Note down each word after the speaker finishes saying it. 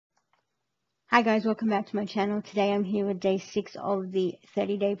Hi guys, welcome back to my channel. Today I'm here with day 6 of the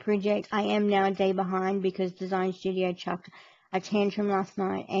 30-day project. I am now a day behind because Design Studio chucked a tantrum last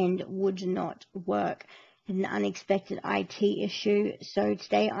night and would not work. Had an unexpected IT issue. So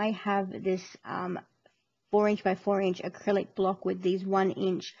today I have this 4" by 4" acrylic block with these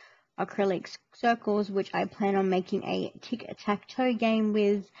 1" acrylic circles, which I plan on making a Tic Tac game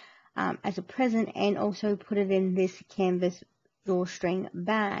with as a present, and also put it in this canvas drawstring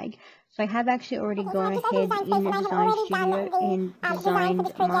bag. So I have actually already gone ahead in the Design Studio and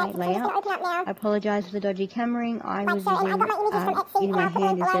designed my layout. I apologise for the dodgy cameraing. I was using in my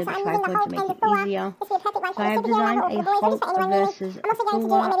hand instead of the tripod to make it easier. So I have designed a Hulk versus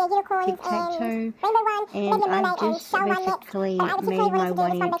Thor tic-tac-toe, and I've just basically made my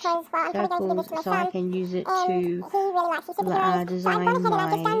 1" circles so I can use it to design my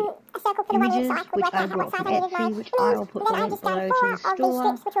images, which I bought from Etsy, which I'll put the link below to the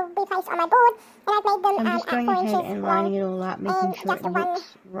store. I'm just going ahead and lining it all up, making sure it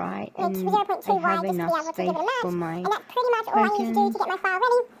looks right, and I have enough space for my tokens. I'm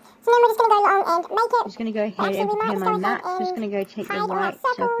just going to go ahead and prepare my mat. So I'm just going to go take the white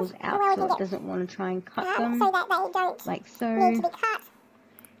circles out so it doesn't want to try and cut them, like so.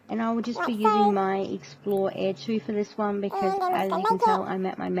 And I will just be using my Explore Air 2 for this one because, as you can tell, I'm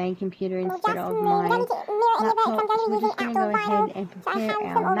at my main computer instead of my laptop. So we're just going to go ahead and prepare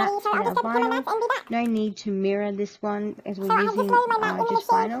our mats with our vinyl. No need to mirror this one as we're using just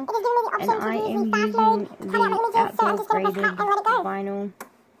vinyl. And I am using the outdoor graded vinyl.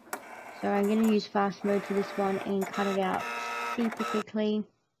 So I'm going to use fast mode for this one and cut it out super quickly.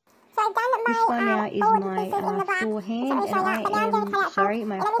 This one now is my Thor hand, and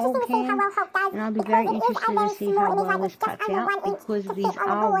my Hulk hand, and I'll be very interested to see how well this cuts out because these are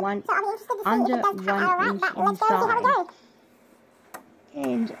under 1" inside,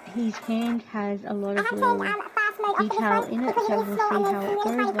 and his hand has a lot of little detail in it, so we'll see how it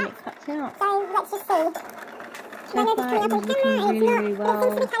goes when it cuts out. So far it was looking really well.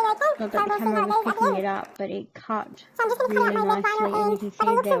 Not that the camera was picking it up, but it cut really nicely, and you can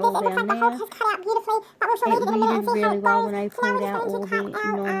see they're all down there. It weeded really well when I pulled out all the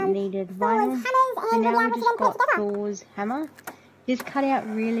non-needed vinyl. So now I've just got Thor's hammer. This cut out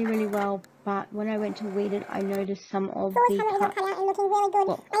really well, but when I went to weed it, I noticed some of the cuts got caught onto the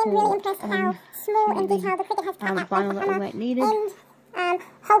vinyl that weren't needed.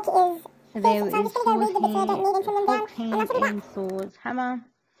 So there is Thor's hand, Hulk's hand, and Thor's hammer.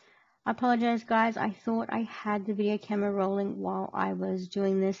 I apologize guys, I thought I had the video camera rolling while I was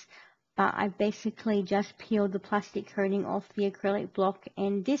doing this, but I basically just peeled the plastic coating off the acrylic block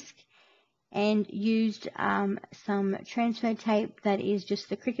and disc and used some transfer tape that is just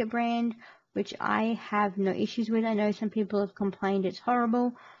the Cricut brand, which I have no issues with. I know some people have complained it's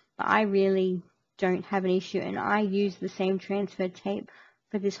horrible, but I really don't have an issue, and I use the same transfer tape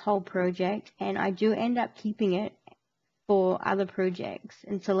for this whole project, and I do end up keeping it for other projects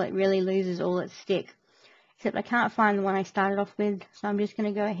until it really loses all its stick. Except I can't find the one I started off with, so I'm just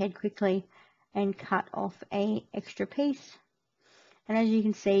going to go ahead quickly and cut off a extra piece. And as you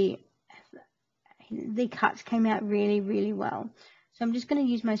can see, the cuts came out really well. So I'm just going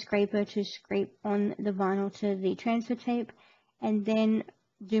to use my scraper to scrape on the vinyl to the transfer tape, and then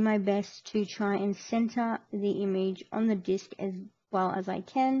do my best to try and center the image on the disc as well as I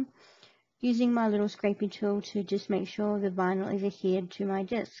can, using my little scraping tool to just make sure the vinyl is adhered to my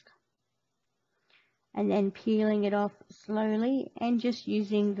disc, and then peeling it off slowly and just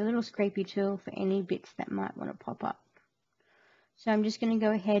using the little scraping tool for any bits that might want to pop up. So I'm just going to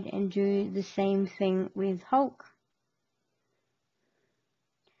go ahead and do the same thing with Hulk,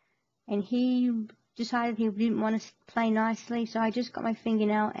 and he decided he didn't want to play nicely, so I just got my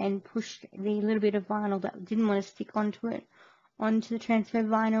fingernail and pushed the little bit of vinyl that didn't want to stick onto the transfer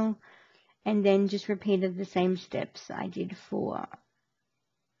vinyl, and then just repeated the same steps I did for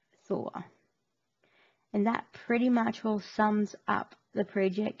Thor. And that pretty much all sums up the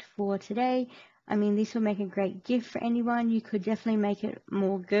project for today. I mean, this will make a great gift for anyone. You could definitely make it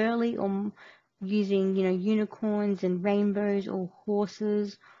more girly, or using, you know, unicorns and rainbows, or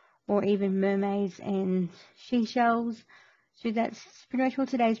horses, or even mermaids and seashells. So that's pretty much for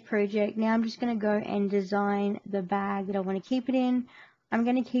today's project. Now I'm just going to go and design the bag that I want to keep it in. I'm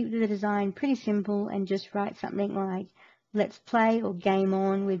going to keep the design pretty simple and just write something like "Let's Play" or "Game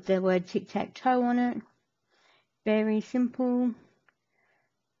On" with the word tic-tac-toe on it. Very simple.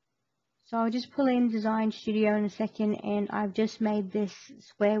 So I'll just pull in Design Studio in a second, and I've just made this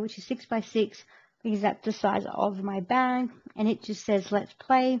square, which is 6 by 6, because that's the size of my bag, and it just says "Let's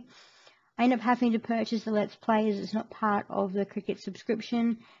Play." I end up having to purchase the Let's Play as it's not part of the Cricut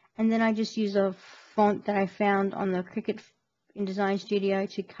subscription, And then I just use a font that I found on the Cricut in Design Studio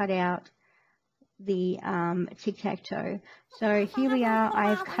to cut out the tic-tac-toe. So here we are,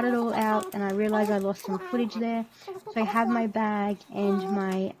 I've cut it all out and I realize I lost some footage there. So I have my bag and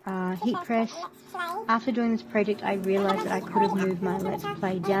my heat press. After doing this project, I realized that I could have moved my Let's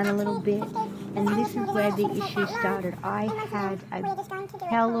Play down a little bit, and this is where the issue started. I had a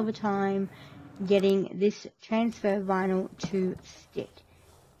hell of a time getting this transfer vinyl to stick.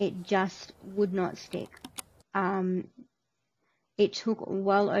 It just would not stick. It took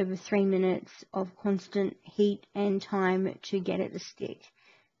well over 3 minutes of constant heat and time to get it to stick.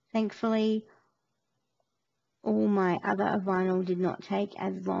 Thankfully, all my other vinyl did not take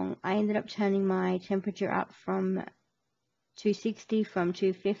as long. I ended up turning my temperature up from 260 from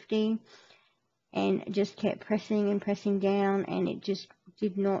 250 and just kept pressing and pressing down, and it just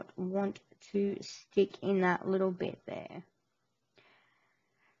did not want to stick in that little bit there.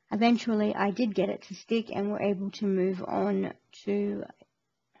 Eventually I did get it to stick and were able to move on to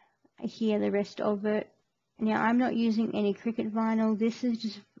here the rest of it. Now I'm not using any Cricut vinyl. This is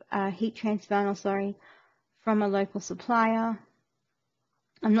just heat transfer vinyl, sorry, from a local supplier.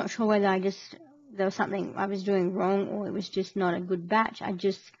 I'm not sure whether there was something I was doing wrong or it was just not a good batch. I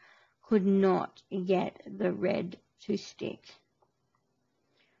just could not get the red to stick.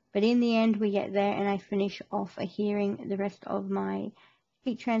 But in the end we get there and I finish off adhering the rest of my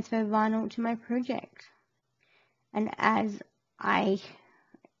heat transfer vinyl to my project. And as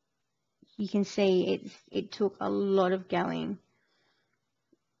you can see, it took a lot of going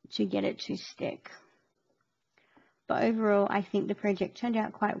to get it to stick. But overall, I think the project turned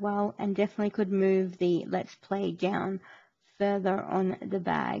out quite well and definitely could move the Let's Play down further on the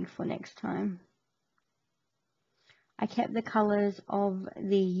bag for next time. I kept the colors of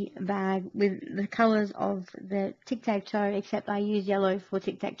the bag with the colors of the tic-tac-toe, except I used yellow for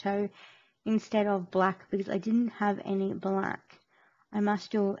tic-tac-toe instead of black because I didn't have any black. I must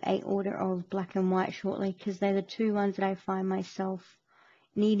do an order of black and white shortly because they're the two ones that I find myself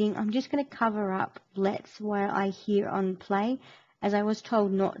needing. I'm just going to cover up Let's while I hear on play, as I was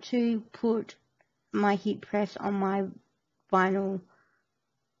told not to put my heat press on my vinyl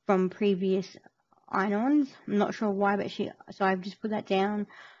from previous iron-ons. I'm not sure why, but so I've just put that down.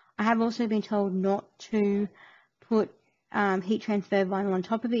 I have also been told not to put heat transfer vinyl on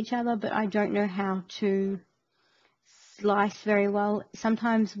top of each other, but I don't know how to slice very well.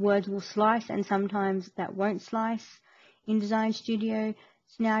 Sometimes words will slice and sometimes that won't slice in Design Studio.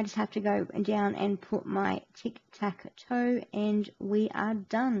 So now I just have to go down and put my tic-tac-toe and we are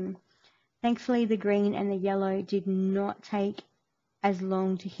done. Thankfully the green and the yellow did not take as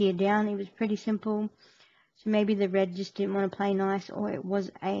long to hear down. It was pretty simple. So maybe the red just didn't want to play nice, or it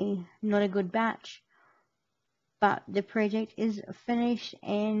was not a good batch. But the project is finished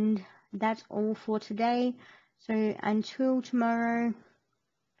and that's all for today. So until tomorrow,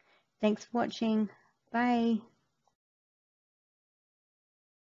 thanks for watching. Bye.